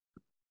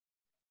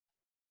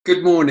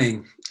Good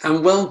morning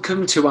and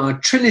welcome to our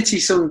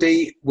Trinity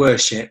Sunday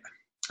worship.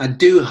 I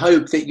do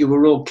hope that you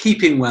are all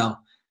keeping well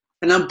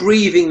and are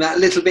breathing that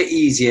little bit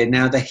easier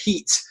now the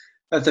heat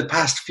of the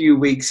past few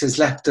weeks has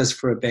left us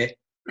for a bit.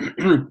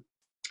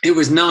 It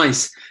was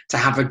nice to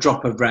have a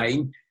drop of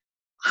rain.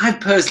 I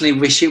personally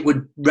wish it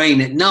would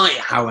rain at night,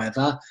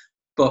 however,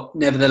 but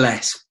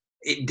nevertheless,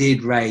 it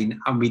did rain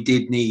and we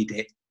did need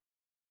it.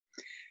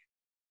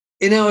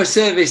 In our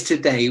service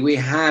today, we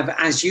have,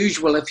 as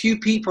usual, a few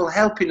people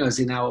helping us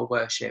in our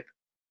worship.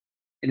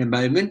 In a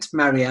moment,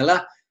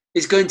 Mariella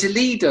is going to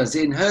lead us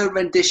in her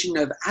rendition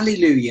of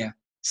Alleluia,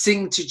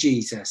 Sing to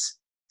Jesus,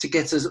 to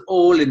get us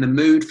all in the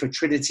mood for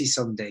Trinity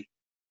Sunday.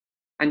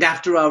 And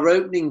after our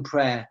opening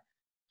prayer,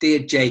 dear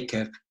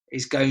Jacob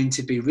is going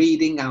to be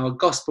reading our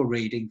gospel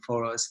reading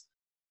for us,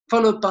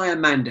 followed by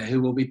Amanda,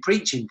 who will be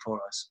preaching for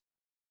us.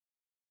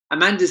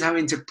 Amanda's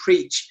having to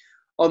preach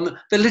on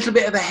the little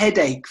bit of a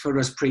headache for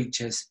us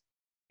preachers.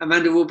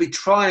 Amanda will be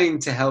trying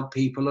to help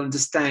people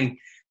understand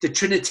the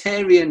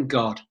Trinitarian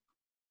God.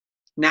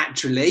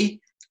 Naturally,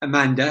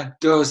 Amanda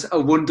does a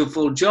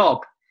wonderful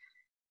job,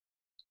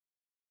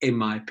 in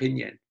my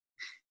opinion.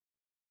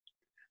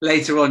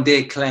 Later on,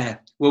 dear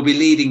Claire will be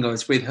leading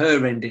us with her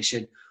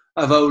rendition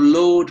of O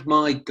Lord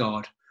my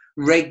God,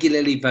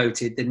 regularly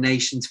voted the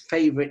nation's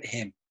favourite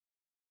hymn.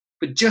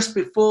 But just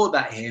before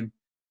that hymn,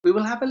 we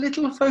will have a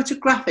little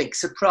photographic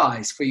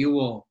surprise for you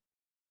all.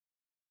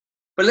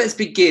 But let's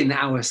begin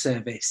our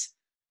service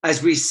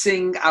as we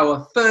sing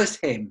our first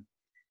hymn,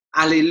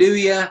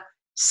 Alleluia,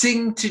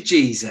 Sing to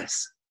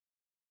Jesus.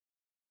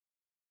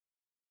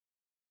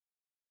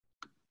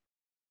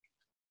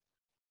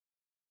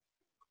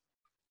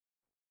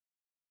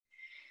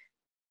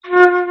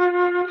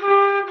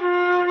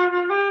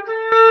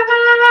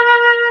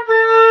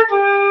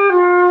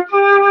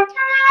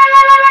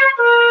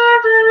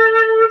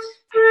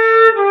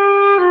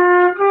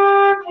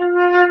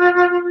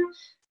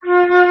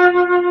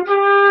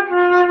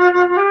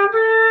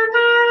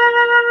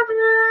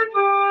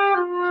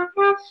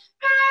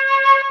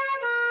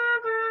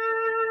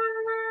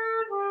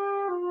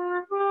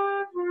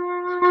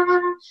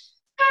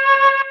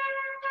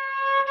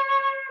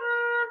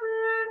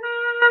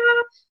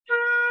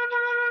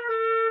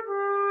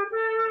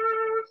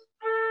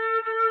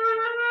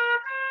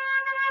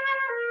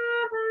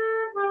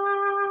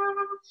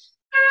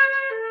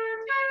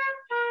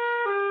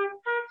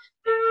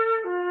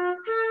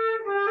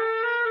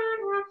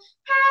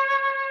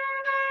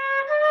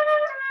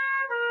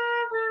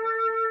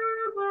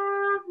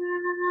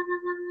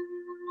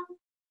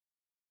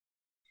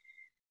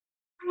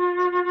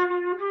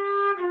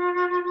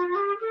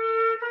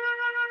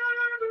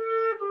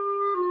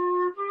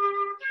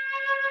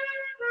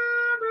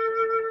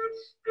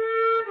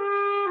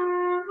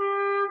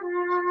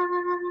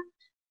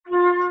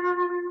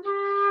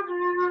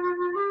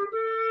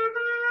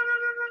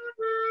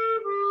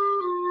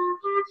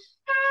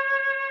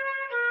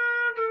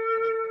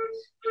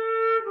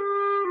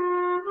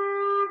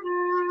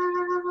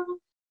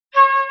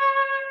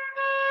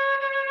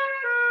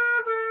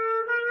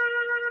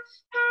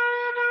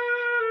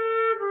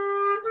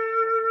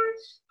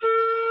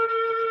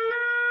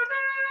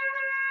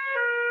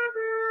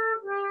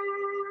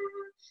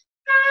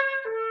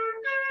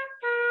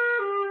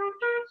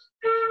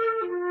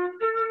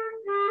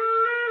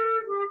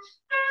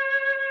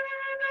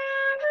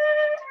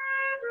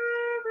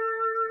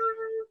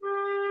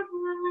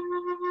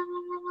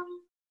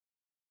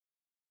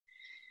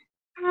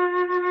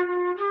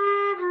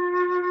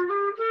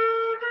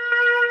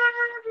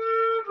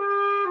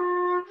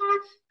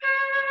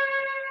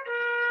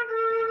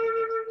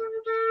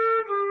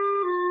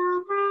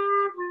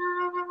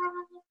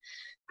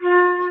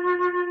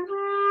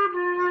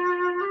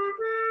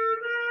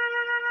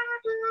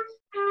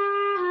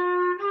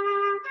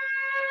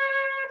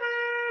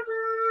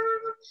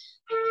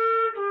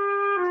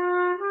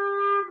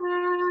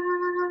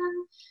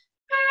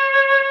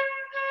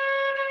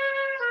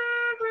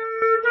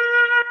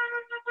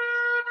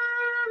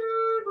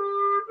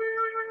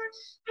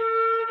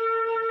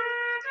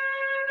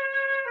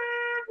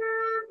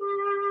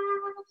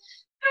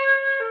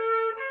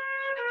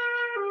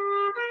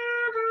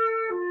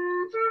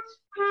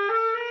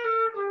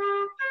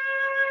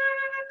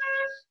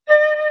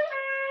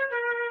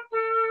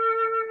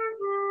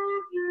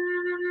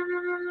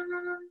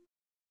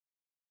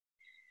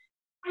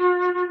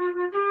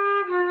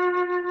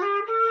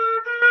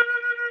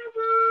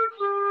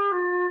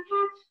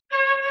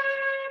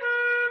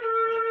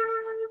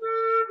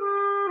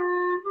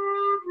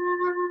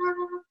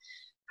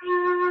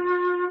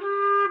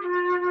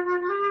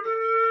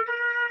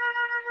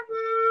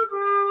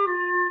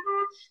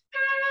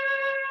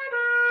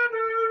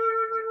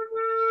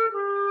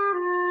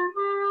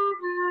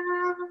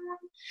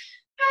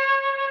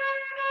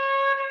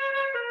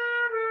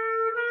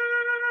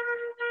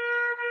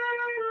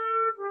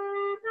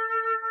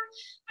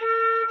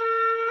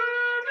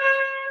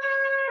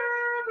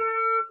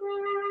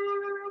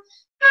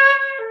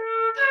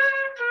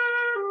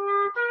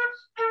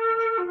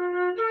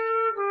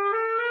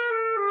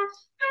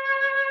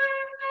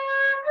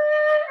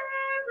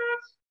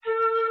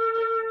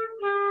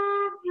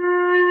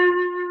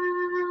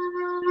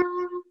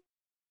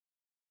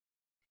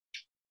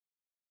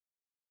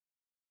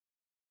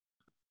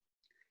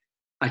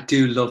 I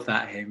do love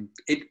that hymn.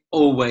 It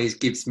always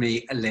gives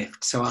me a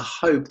lift, so I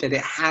hope that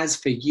it has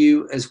for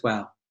you as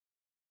well.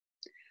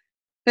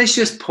 Let's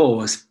just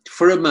pause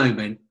for a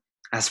moment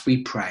as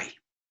we pray.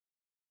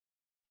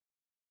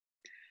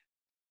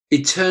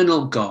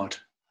 Eternal God,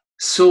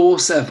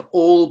 source of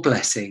all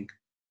blessing,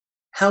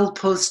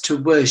 help us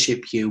to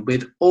worship you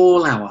with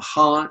all our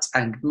heart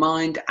and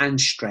mind and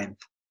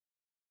strength.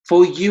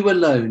 For you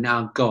alone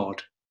are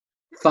God,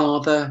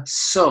 Father,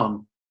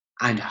 Son,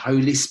 and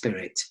Holy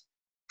Spirit,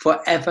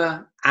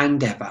 forever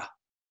and ever.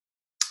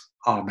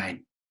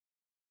 Amen.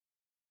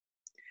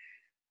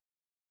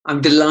 I'm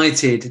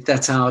delighted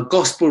that our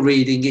gospel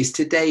reading is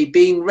today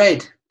being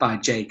read by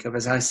Jacob,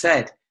 as I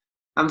said,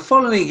 and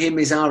following him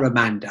is our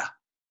Amanda,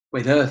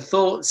 with her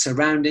thoughts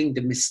surrounding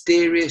the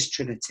mysterious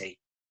Trinity.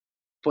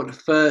 But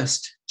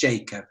first,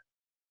 Jacob.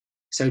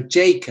 So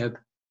Jacob,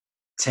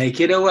 take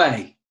it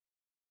away.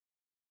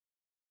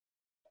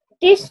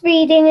 This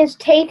reading is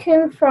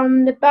taken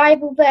from the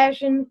Bible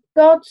version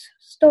God's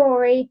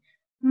Story,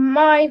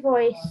 My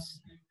Voice,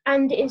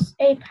 and is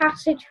a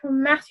passage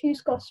from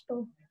Matthew's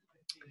Gospel.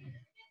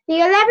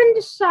 The 11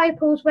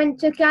 disciples went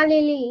to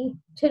Galilee,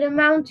 to the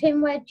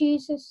mountain where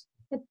Jesus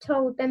had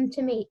told them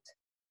to meet.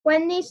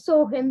 When they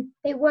saw him,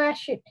 they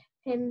worshipped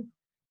him,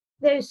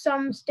 though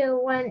some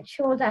still weren't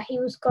sure that he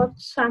was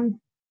God's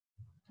son.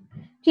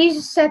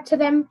 Jesus said to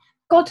them,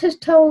 God has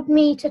told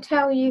me to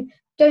tell you,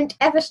 don't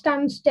ever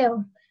stand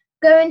still.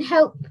 Go and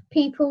help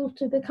people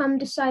to become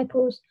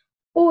disciples,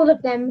 all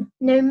of them,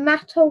 no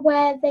matter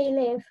where they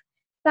live.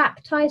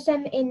 Baptize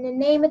them in the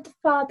name of the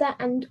Father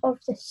and of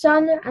the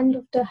Son and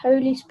of the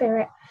Holy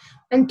Spirit,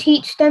 and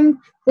teach them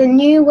the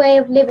new way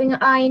of living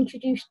I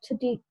introduced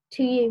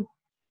to you.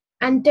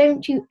 And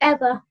don't you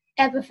ever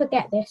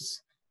forget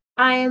this.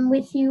 I am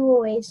with you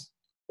always,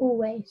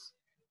 always.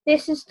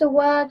 This is the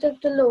word of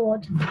the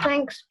Lord.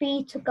 Thanks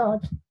be to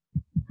God.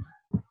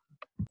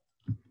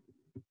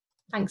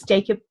 Thanks,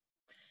 Jacob.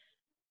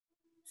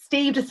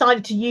 Steve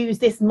decided to use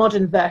this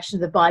modern version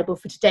of the Bible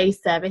for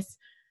today's service.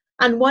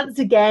 And once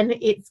again,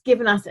 it's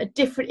given us a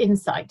different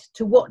insight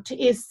to what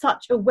is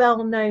such a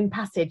well-known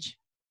passage.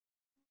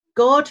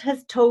 God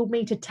has told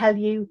me to tell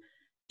you,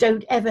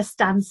 don't ever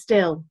stand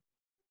still.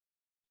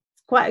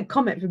 It's quite a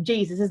comment from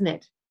Jesus, isn't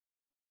it?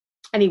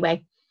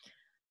 Anyway,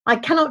 I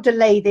cannot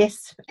delay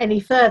this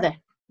any further.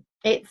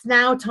 It's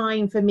now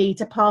time for me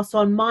to pass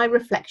on my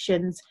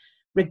reflections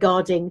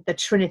regarding the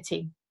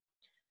Trinity,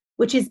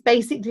 which is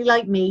basically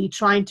like me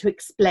trying to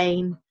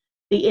explain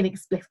the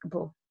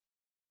inexplicable.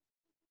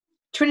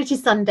 Trinity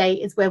Sunday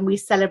is when we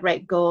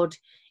celebrate God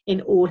in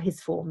all his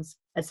forms,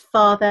 as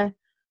Father,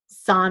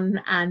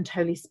 Son, and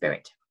Holy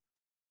Spirit.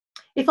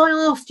 If I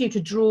asked you to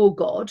draw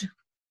God,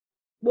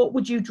 what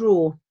would you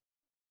draw?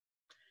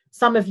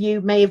 Some of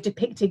you may have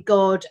depicted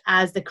God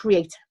as the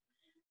Creator,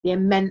 the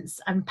immense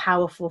and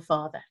powerful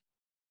Father.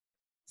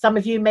 Some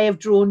of you may have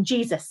drawn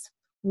Jesus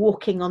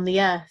walking on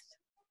the earth.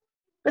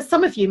 But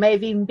some of you may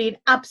have even been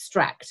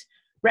abstract,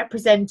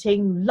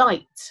 representing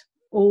light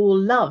or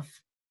love.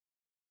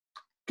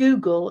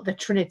 Google the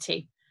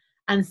Trinity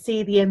and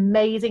see the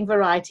amazing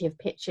variety of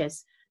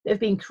pictures that have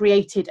been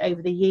created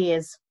over the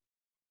years.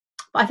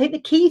 But I think the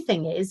key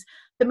thing is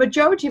the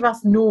majority of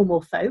us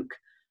normal folk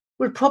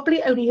would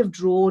probably only have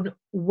drawn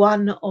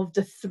one of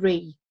the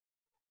three,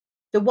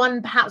 the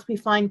one perhaps we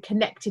find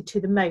connected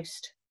to the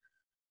most.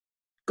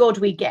 God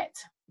we get.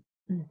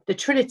 The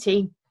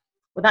Trinity,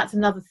 well, that's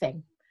another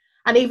thing.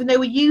 And even though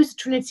we use the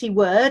Trinity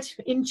word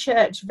in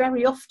church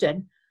very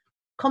often,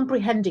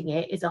 comprehending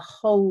it is a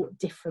whole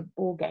different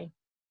ballgame.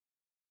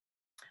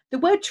 The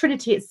word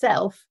Trinity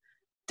itself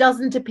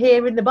doesn't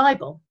appear in the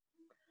Bible,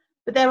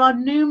 but there are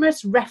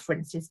numerous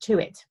references to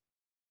it.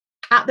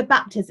 At the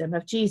baptism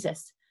of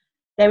Jesus,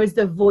 there is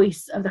the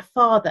voice of the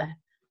Father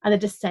and the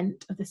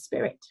descent of the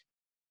Spirit.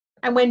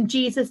 And when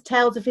Jesus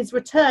tells of his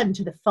return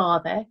to the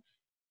Father,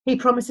 he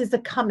promises the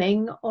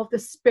coming of the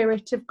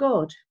Spirit of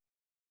God.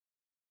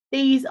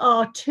 These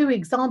are two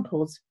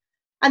examples.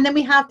 And then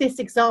we have this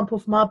example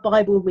from our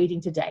Bible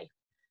reading today,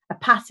 a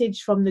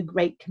passage from the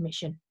Great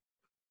Commission.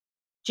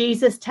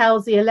 Jesus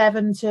tells the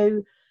 11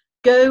 to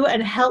go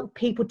and help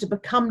people to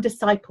become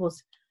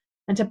disciples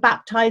and to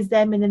baptize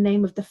them in the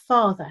name of the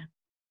Father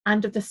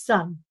and of the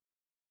Son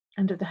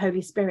and of the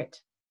Holy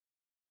Spirit.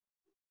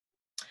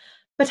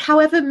 But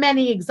however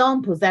many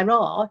examples there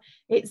are,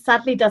 it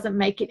sadly doesn't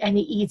make it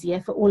any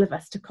easier for all of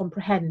us to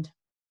comprehend.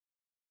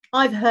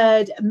 I've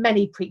heard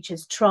many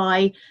preachers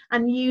try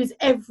and use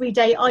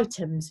everyday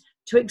items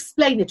to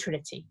explain the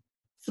Trinity.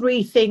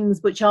 Three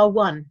things which are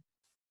one: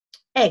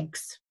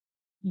 eggs,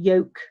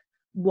 yolk,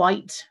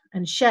 white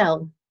and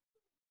shell;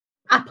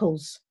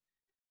 apples,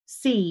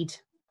 seed,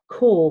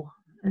 core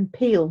and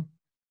peel;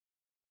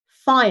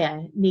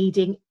 fire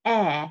needing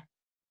air,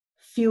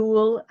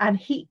 fuel and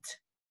heat;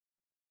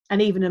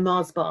 and even a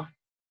Mars bar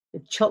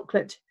with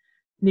chocolate,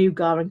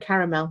 nougat and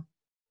caramel.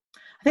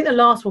 I think the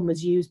last one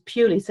was used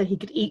purely so he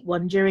could eat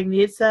one during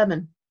the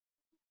sermon.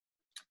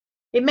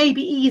 It may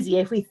be easier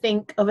if we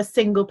think of a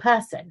single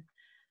person.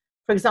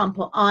 For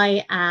example,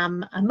 I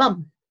am a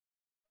mum.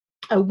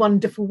 a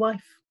wonderful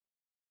wife,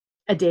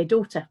 a dear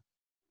daughter.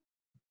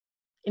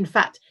 In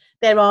fact,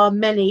 there are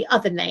many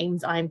other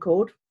names I am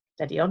called,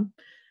 steady on,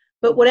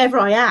 but whatever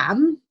I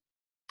am,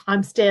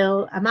 I'm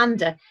still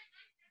Amanda.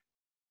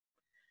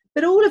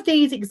 But all of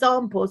these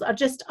examples are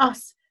just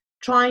us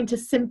trying to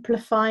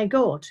simplify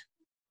God.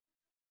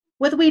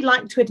 Whether we'd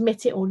like to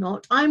admit it or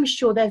not, I'm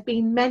sure there have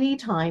been many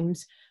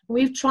times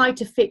when we've tried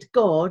to fit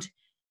God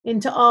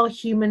into our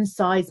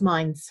human-sized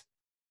minds.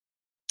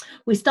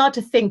 We start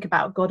to think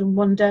about God and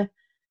wonder,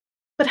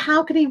 but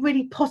how can he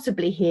really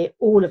possibly hear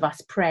all of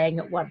us praying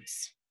at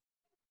once?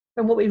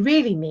 And what we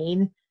really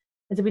mean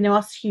is that we know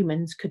us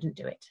humans couldn't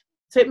do it.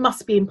 So it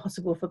must be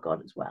impossible for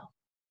God as well.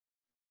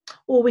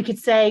 Or we could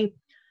say,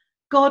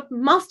 God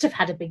must have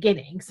had a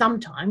beginning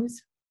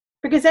sometimes,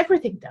 because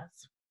everything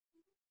does.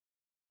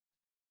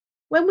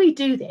 When we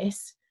do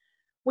this,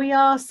 we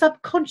are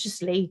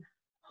subconsciously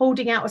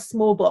holding out a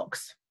small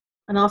box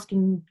and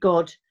asking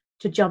God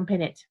to jump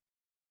in it.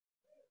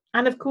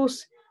 And of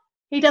course,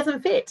 he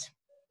doesn't fit,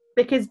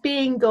 because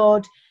being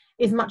God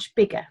is much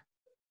bigger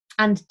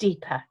and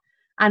deeper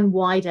and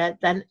wider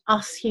than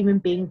us human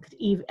beings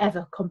could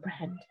ever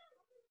comprehend.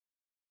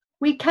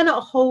 We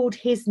cannot hold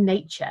his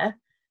nature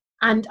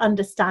and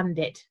understand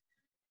it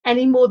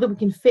any more than we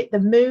can fit the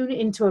moon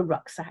into a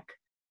rucksack,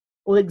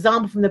 or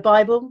example from the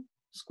Bible,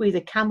 squeeze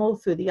a camel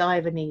through the eye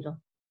of a needle.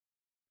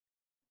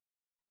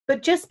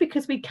 But just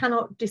because we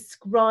cannot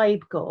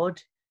describe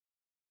God,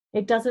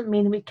 it doesn't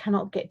mean that we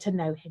cannot get to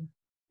know him,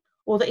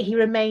 or that he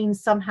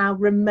remains somehow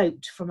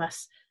remote from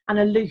us and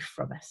aloof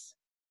from us.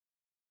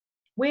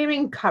 We're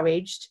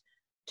encouraged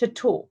to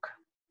talk,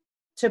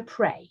 to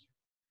pray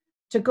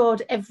to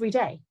God every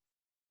day.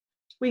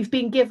 We've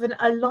been given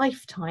a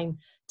lifetime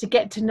to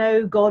get to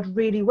know God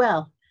really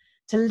well,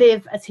 to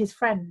live as his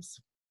friends.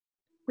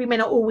 We may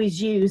not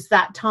always use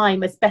that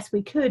time as best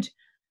we could,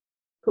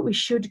 but we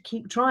should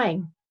keep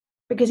trying,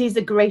 because he's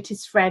the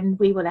greatest friend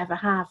we will ever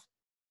have.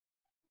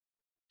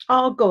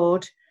 Our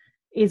God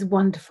is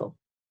wonderful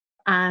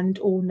and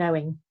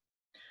all-knowing.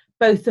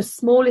 Both the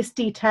smallest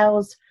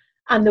details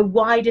and the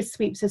widest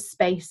sweeps of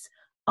space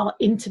are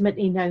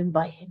intimately known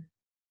by him.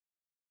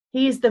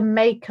 He is the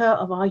maker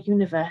of our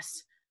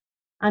universe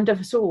and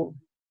of us all.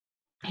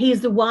 He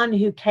is the one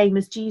who came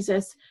as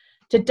Jesus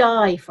to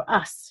die for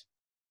us,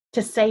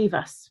 to save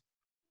us.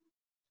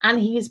 And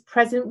he is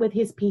present with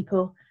his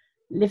people,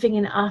 living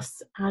in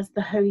us as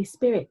the Holy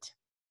Spirit.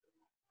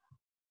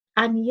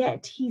 And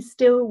yet he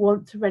still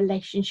wants a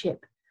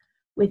relationship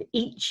with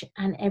each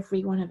and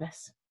every one of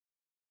us.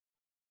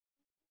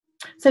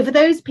 So for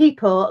those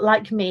people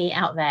like me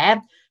out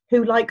there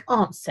who like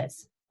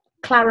answers,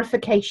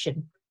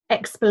 clarification,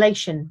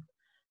 explanation,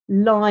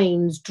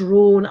 lines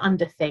drawn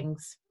under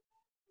things,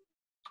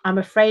 I'm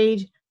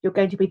afraid you're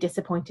going to be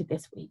disappointed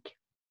this week.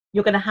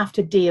 You're going to have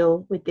to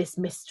deal with this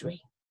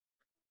mystery.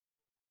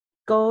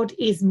 God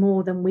is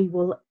more than we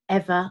will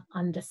ever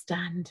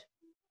understand.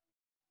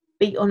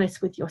 Be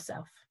honest with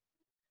yourself.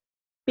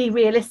 Be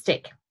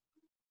realistic,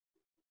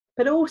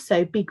 but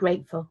also be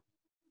grateful.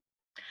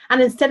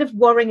 And instead of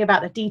worrying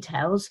about the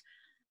details,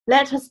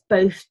 let us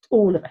both,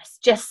 all of us,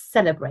 just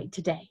celebrate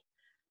today,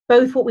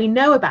 both what we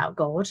know about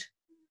God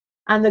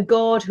and the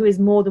God who is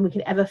more than we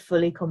can ever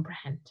fully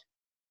comprehend.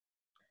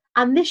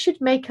 And this should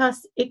make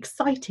us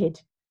excited,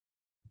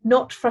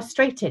 not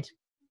frustrated.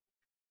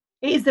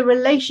 It is the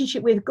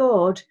relationship with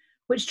God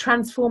which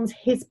transforms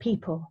his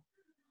people,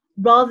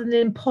 rather than an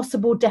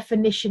impossible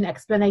definition,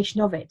 explanation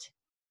of it.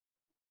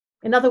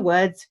 In other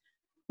words,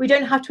 we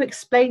don't have to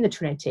explain the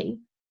Trinity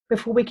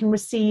before we can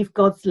receive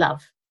God's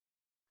love,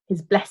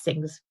 his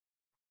blessings,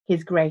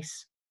 his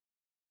grace.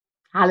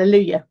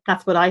 Hallelujah,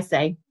 that's what I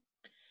say.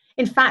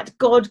 In fact,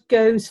 God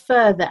goes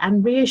further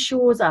and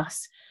reassures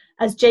us,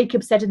 as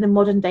Jacob said in the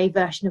modern day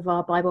version of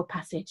our Bible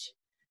passage.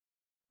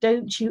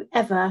 Don't you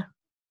ever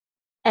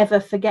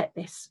forget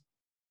this.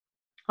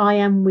 I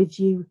am with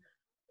you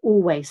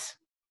always.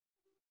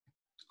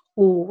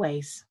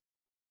 Always.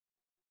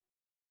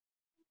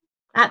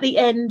 At the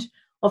end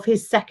of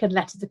his second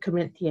letter to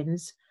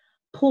Corinthians,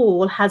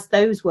 Paul has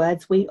those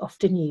words we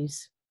often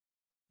use.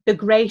 The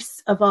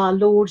grace of our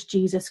Lord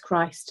Jesus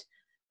Christ,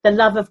 the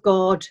love of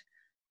God,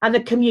 and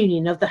the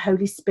communion of the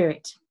Holy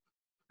Spirit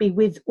be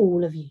with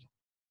all of you.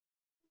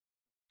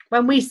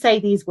 When we say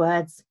these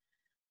words,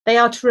 they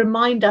are to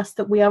remind us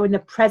that we are in the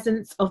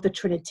presence of the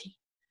Trinity,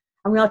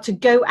 and we are to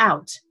go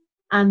out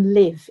and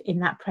live in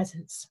that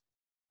presence.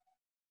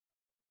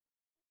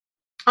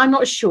 I'm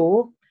not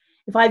sure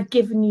if I've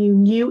given you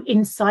new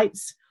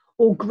insights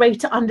or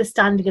greater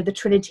understanding of the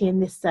Trinity in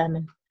this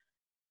sermon,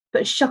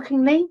 but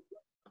shockingly,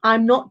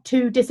 I'm not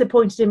too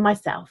disappointed in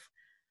myself,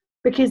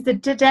 because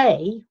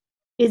today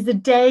is the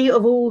day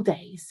of all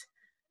days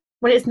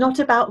when it's not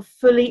about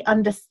fully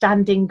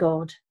understanding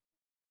God,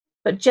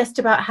 but just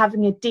about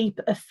having a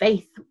deeper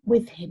faith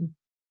with him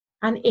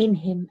and in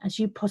him as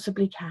you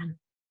possibly can.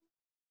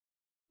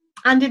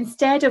 And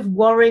instead of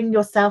worrying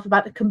yourself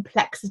about the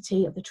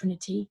complexity of the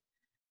Trinity,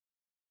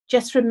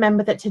 just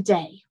remember that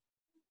today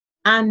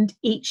and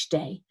each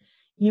day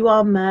you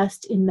are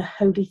immersed in the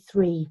Holy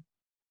Three,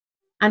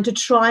 and to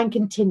try and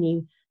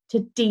continue to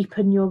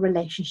deepen your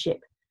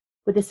relationship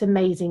with this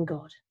amazing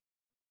God,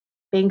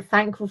 being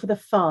thankful for the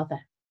Father,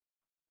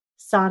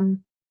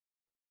 Son,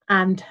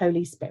 and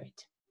Holy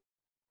Spirit.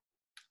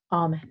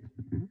 Amen.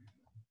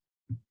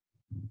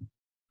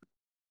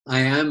 I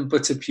am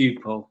but a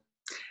pupil,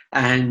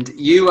 and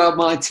you are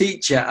my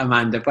teacher,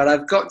 Amanda, but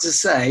I've got to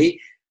say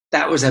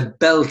that was a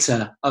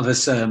belter of a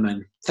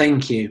sermon.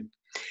 Thank you.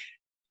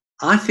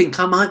 I think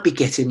I might be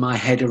getting my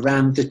head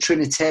around the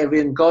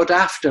Trinitarian God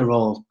after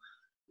all.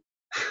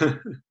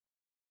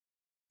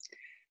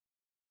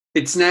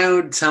 It's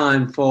now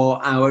time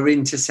for our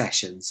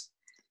intercessions.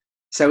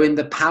 So in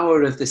the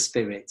power of the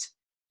Spirit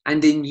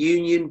and in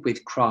union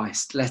with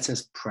Christ, let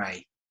us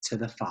pray to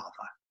the Father.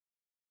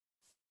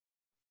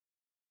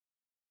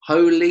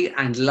 Holy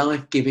and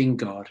life-giving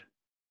God,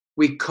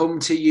 we come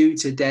to you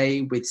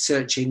today with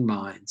searching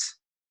minds.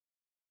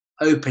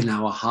 Open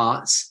our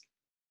hearts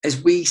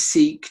as we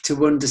seek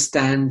to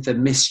understand the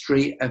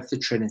mystery of the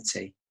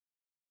Trinity.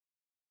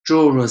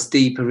 Draw us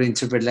deeper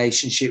into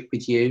relationship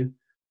with you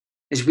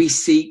as we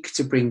seek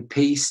to bring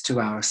peace to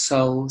our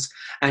souls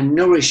and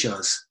nourish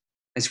us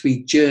as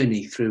we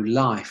journey through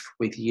life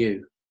with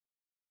you.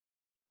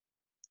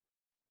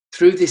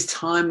 Through this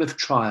time of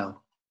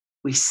trial,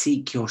 we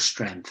seek your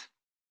strength.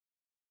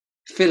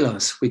 Fill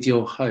us with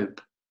your hope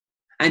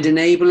and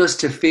enable us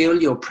to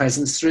feel your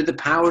presence through the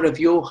power of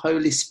your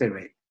Holy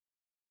Spirit.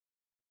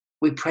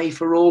 We pray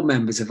for all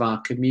members of our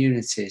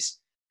communities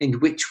in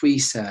which we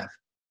serve,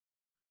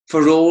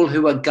 for all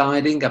who are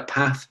guiding a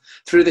path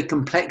through the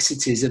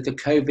complexities of the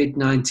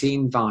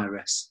COVID-19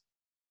 virus,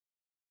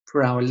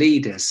 for our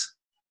leaders,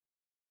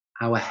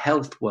 our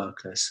health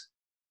workers,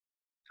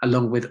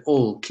 along with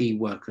all key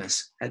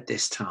workers at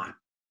this time.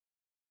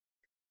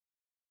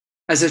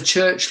 As a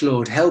church,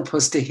 Lord, help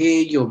us to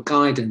hear your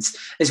guidance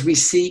as we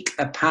seek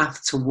a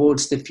path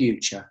towards the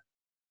future.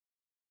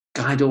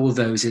 Guide all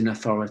those in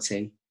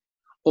authority,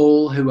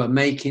 all who are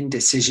making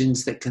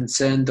decisions that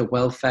concern the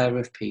welfare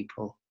of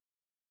people.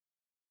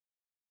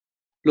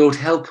 Lord,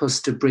 help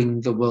us to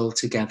bring the world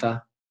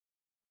together,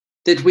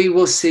 that we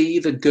will see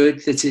the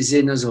good that is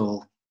in us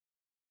all.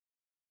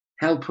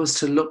 Help us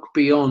to look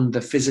beyond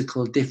the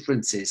physical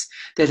differences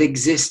that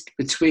exist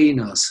between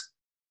us,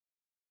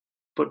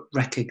 but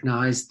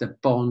recognize the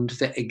bond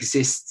that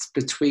exists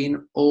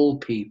between all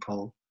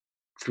people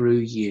through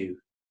you.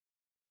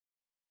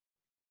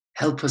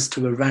 Help us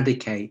to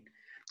eradicate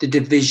the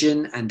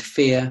division and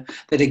fear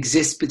that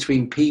exists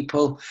between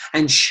people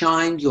and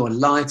shine your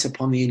light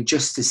upon the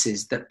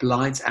injustices that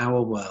blight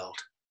our world.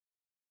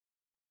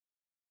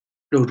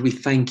 Lord, we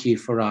thank you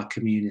for our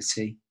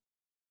community,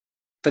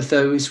 for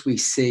those we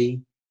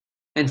see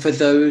and for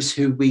those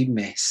who we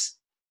miss.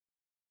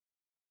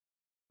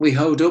 We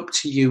hold up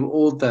to you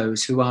all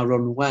those who are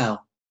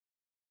unwell,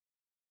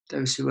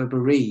 those who are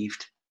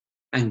bereaved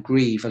and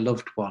grieve a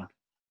loved one.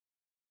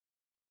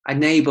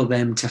 Enable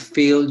them to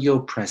feel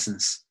your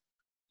presence,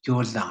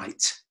 your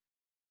light,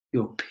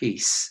 your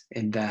peace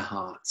in their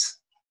hearts.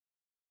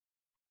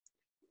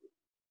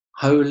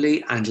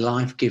 Holy and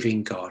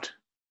life-giving God,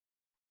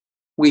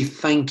 we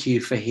thank you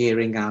for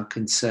hearing our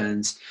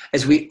concerns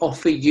as we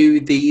offer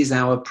you these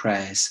our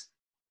prayers.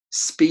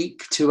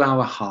 Speak to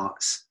our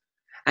hearts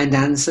and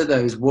answer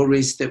those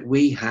worries that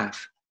we have.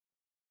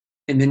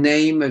 In the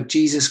name of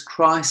Jesus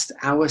Christ,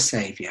 our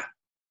Saviour.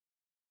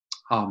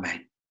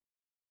 Amen.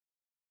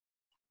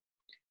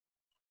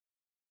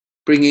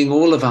 Bringing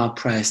all of our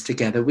prayers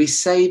together, we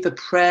say the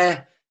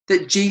prayer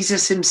that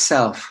Jesus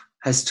himself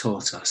has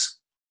taught us.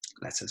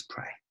 Let us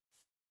pray.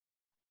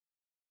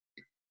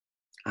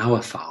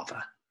 Our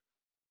Father,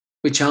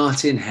 which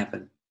art in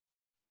heaven,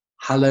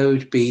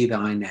 hallowed be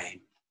thy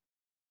name.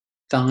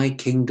 Thy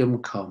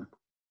kingdom come,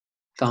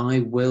 thy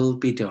will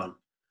be done,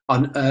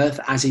 on earth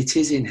as it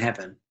is in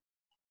heaven.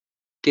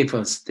 Give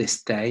us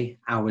this day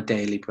our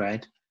daily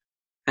bread,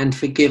 and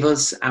forgive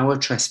us our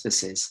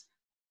trespasses,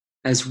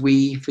 as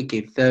we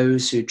forgive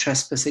those who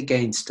trespass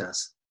against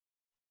us.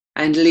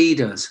 And lead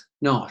us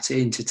not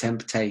into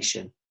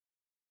temptation,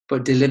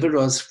 but deliver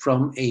us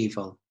from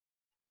evil.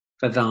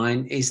 For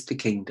thine is the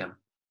kingdom,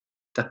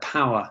 the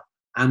power,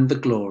 and the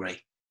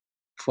glory,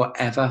 for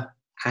ever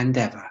and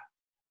ever.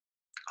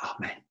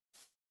 Amen.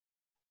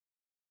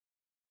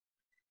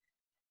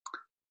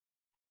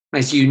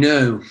 As you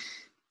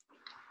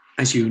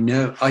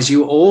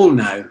all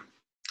know,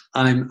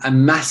 I'm a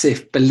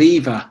massive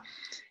believer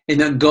in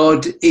that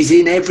God is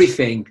in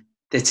everything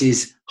that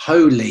is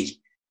holy,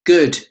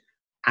 good,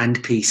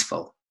 and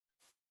peaceful.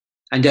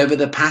 And over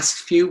the past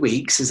few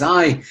weeks, as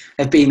I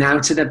have been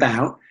out and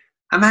about,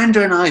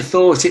 Amanda and I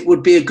thought it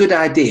would be a good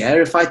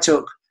idea if I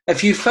took a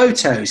few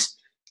photos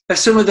of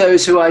some of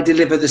those who I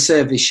deliver the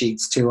service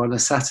sheets to on a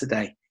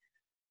Saturday,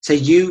 so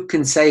you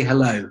can say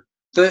hello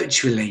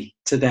virtually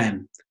to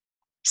them,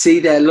 see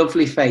their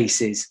lovely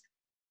faces,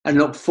 and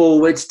look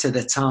forward to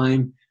the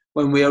time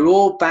when we are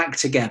all back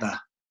together.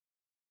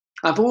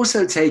 I've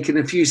also taken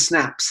a few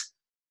snaps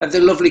of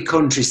the lovely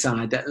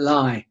countryside that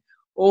lie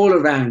all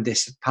around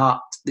this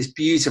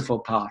beautiful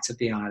part of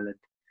the island.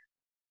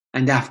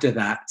 And after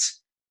that,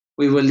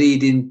 we will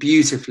lead in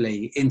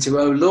beautifully into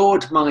O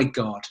Lord my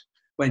God,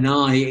 when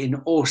I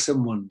in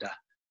awesome wonder,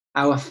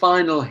 our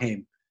final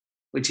hymn,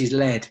 which is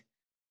led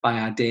by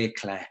our dear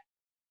Claire.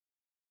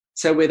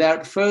 So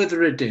without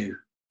further ado,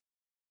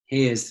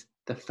 here's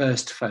the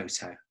first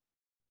photo.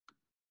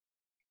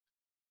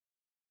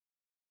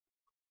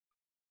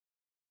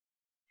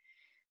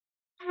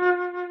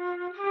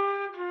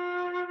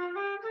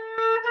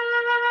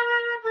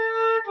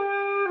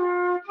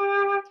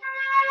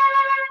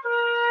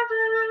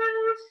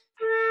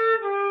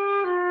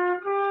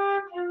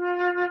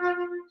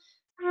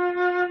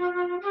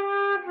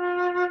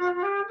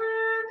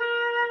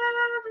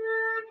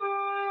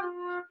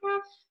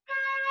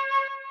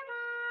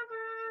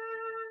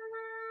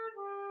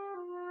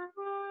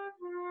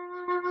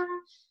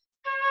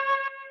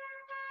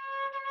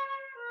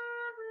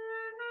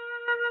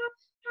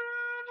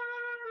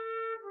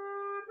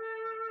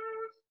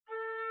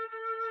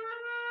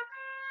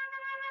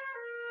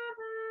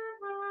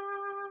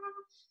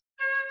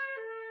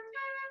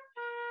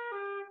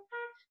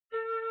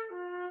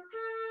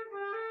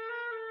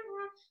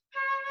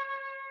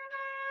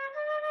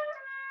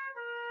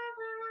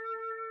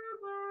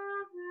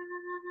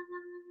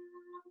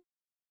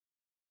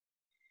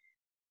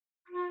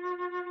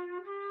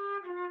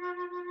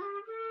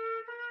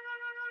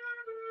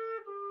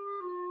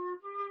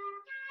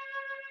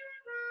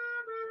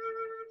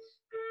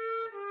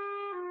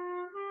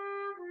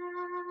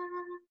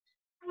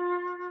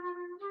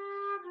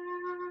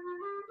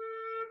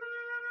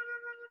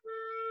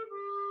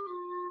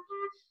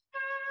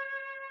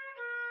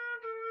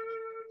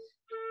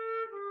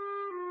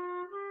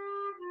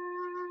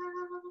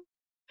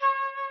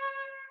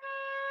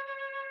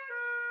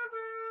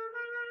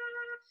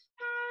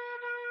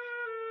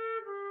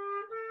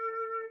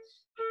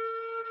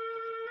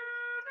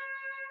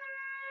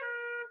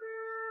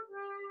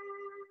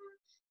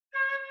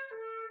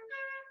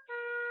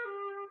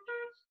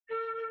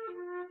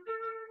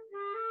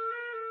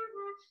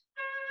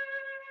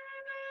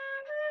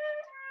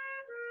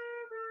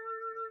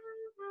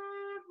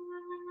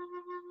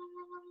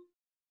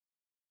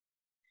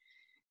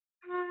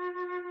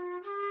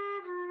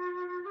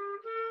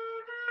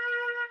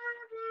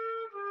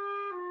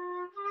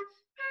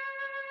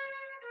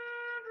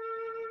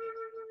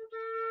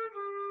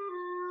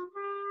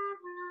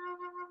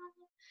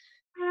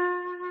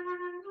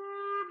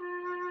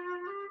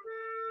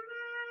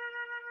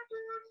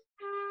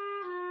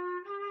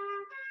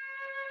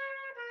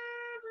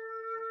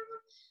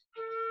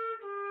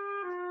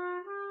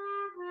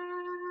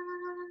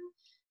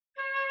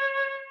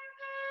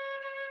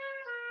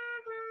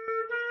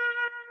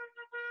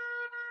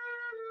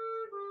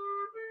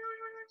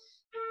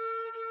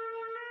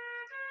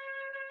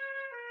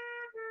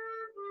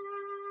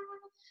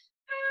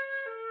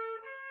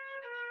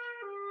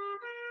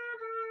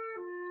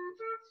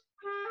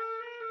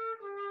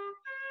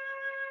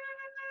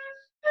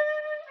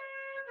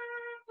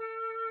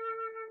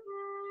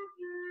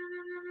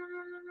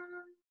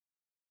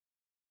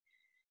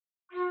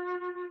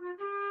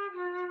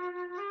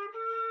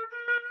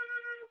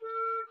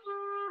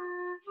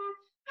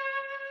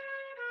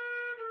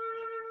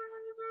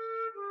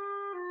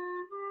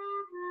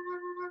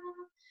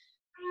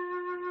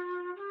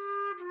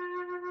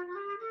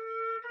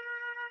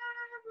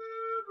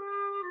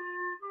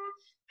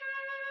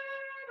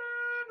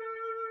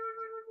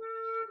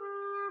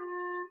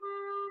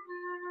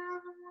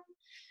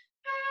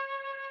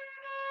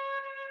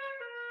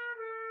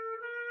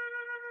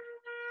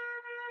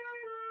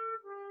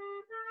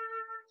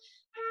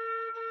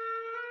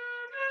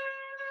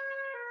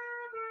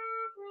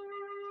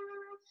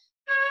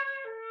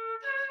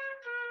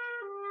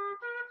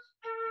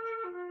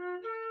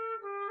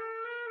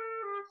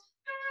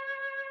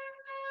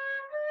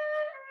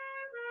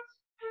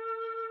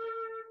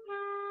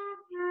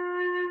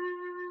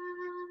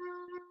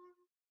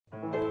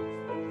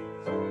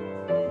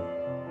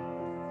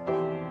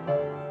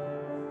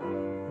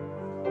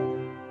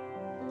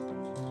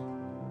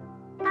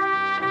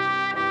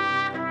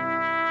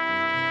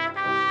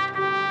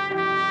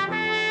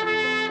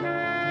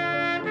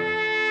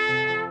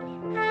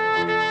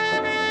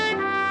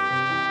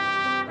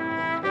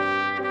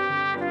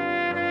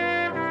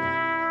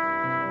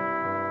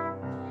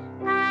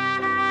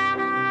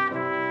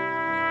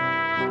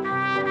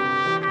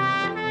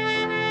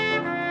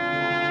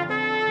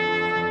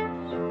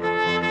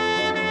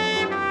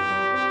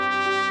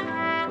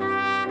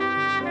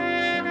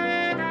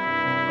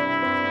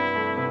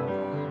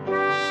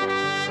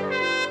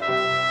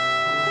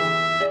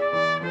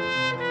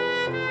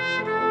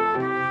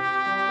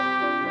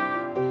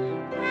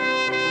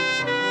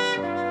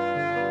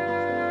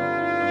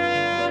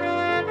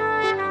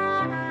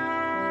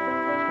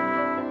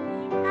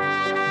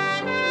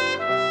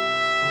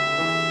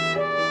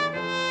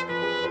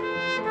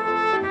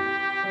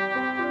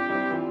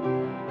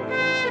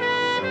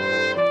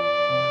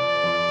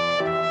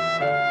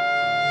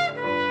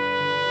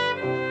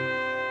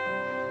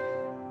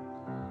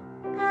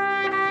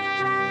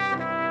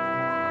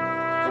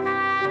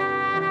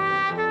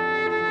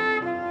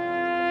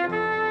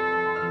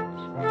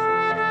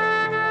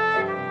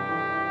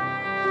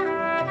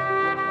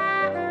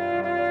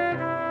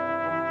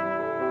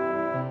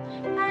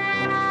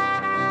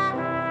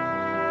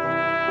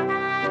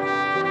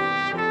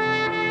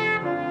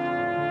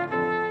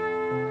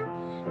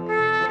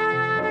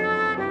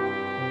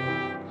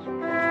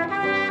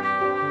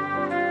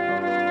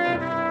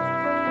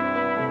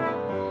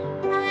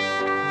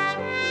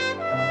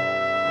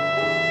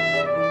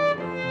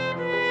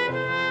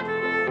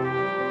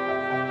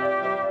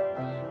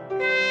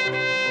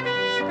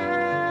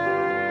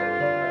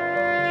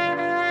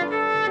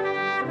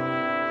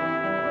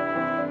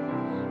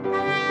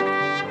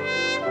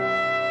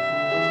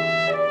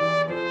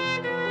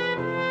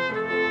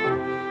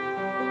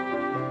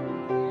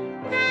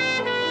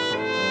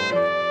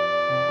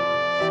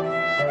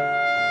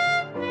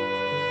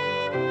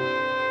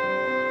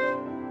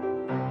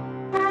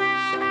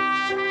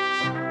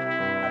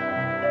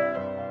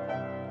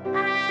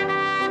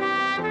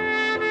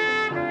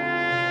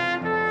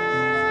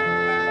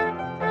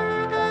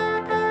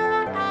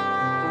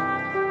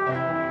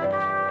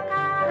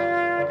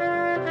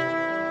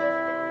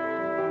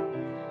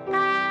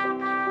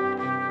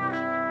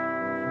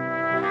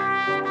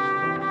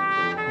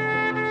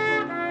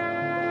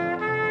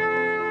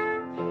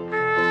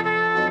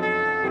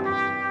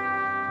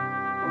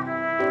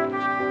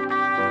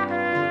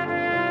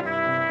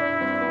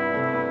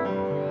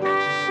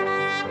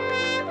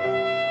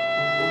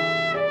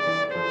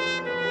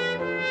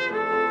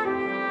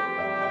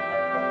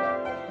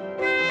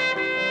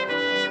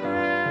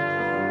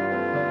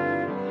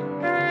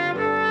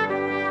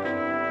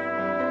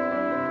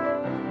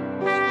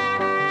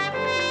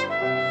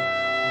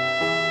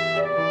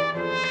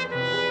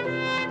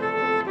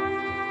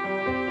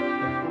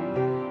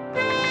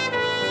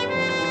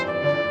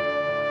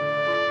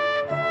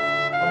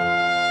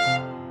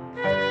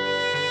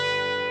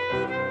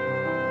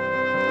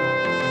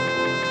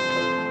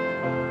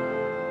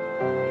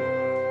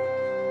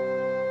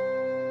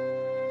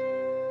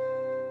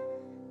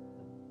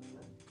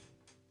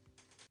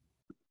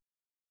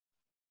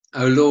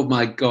 O Lord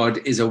my God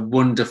is a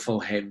wonderful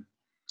hymn.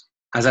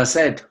 As I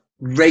said,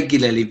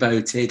 regularly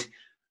voted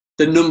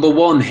the number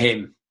one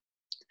hymn.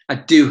 I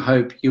do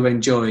hope you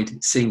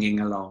enjoyed singing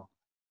along.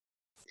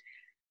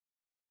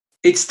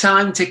 It's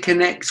time to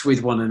connect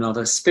with one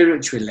another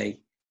spiritually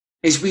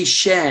as we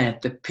share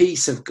the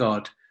peace of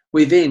God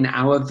within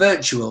our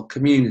virtual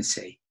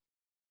community.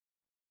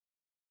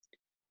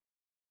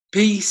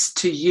 Peace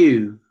to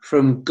you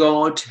from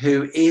God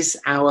who is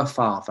our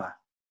Father.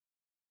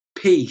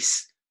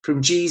 Peace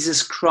from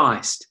Jesus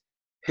Christ,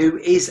 who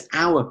is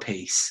our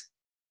peace.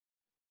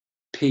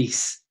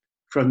 Peace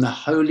from the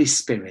Holy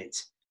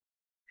Spirit,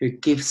 who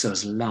gives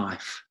us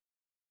life.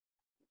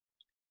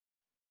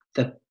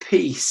 The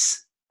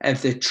peace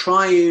of the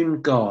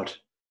triune God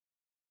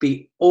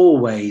be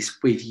always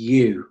with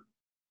you.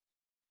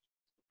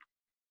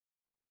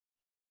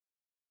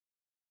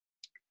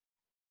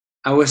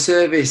 Our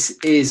service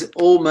is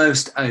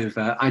almost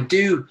over. I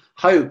do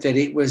hope that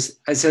it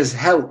has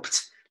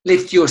helped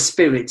lift your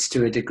spirits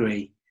to a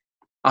degree.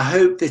 I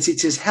hope that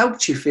it has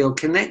helped you feel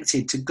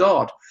connected to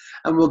God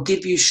and will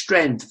give you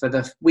strength for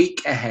the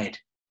week ahead.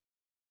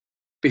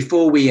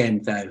 Before we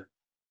end, though,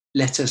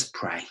 let us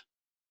pray.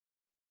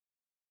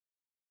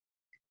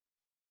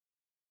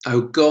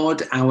 O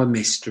God, our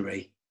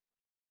mystery,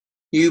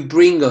 you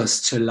bring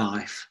us to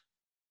life,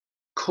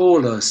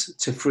 call us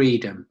to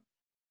freedom,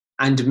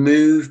 and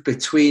move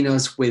between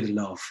us with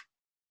love.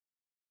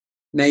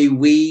 May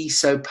we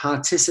so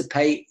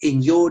participate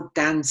in your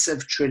dance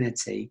of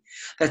Trinity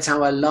that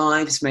our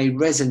lives may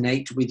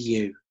resonate with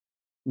you,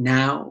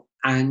 now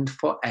and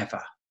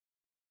forever.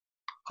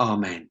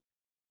 Amen.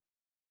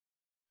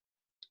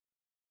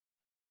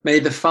 May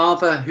the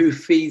Father who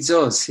feeds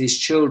us, his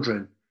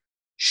children,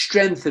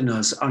 strengthen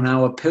us on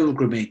our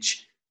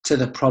pilgrimage to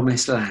the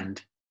promised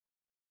land.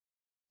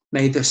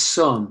 May the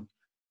Son,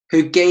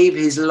 who gave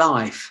his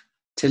life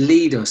to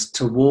lead us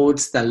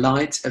towards the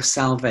light of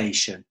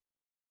salvation,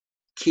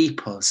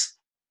 keep us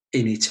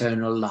in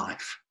eternal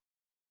life.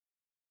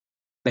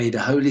 May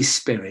the Holy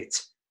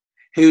Spirit,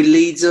 who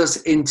leads us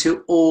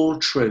into all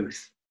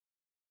truth,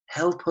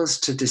 help us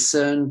to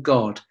discern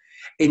God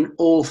in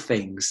all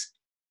things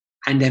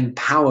and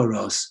empower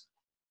us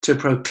to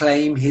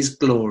proclaim his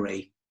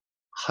glory,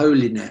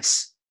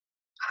 holiness,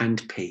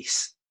 and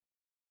peace.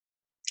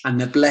 And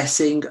the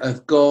blessing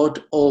of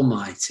God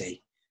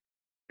Almighty,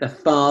 the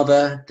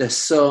Father, the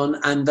Son,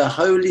 and the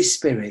Holy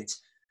Spirit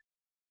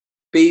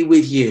be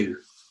with you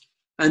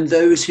and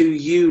those who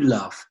you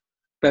love,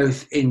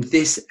 both in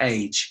this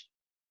age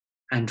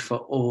and for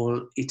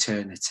all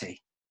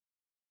eternity.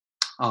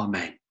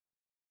 Amen.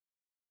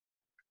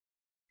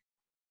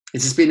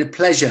 It has been a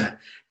pleasure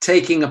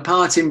taking a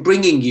part in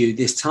bringing you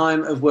this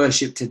time of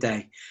worship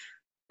today.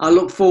 I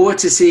look forward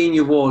to seeing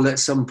you all at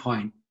some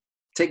point.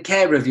 Take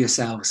care of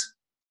yourselves.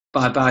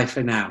 Bye-bye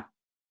for now.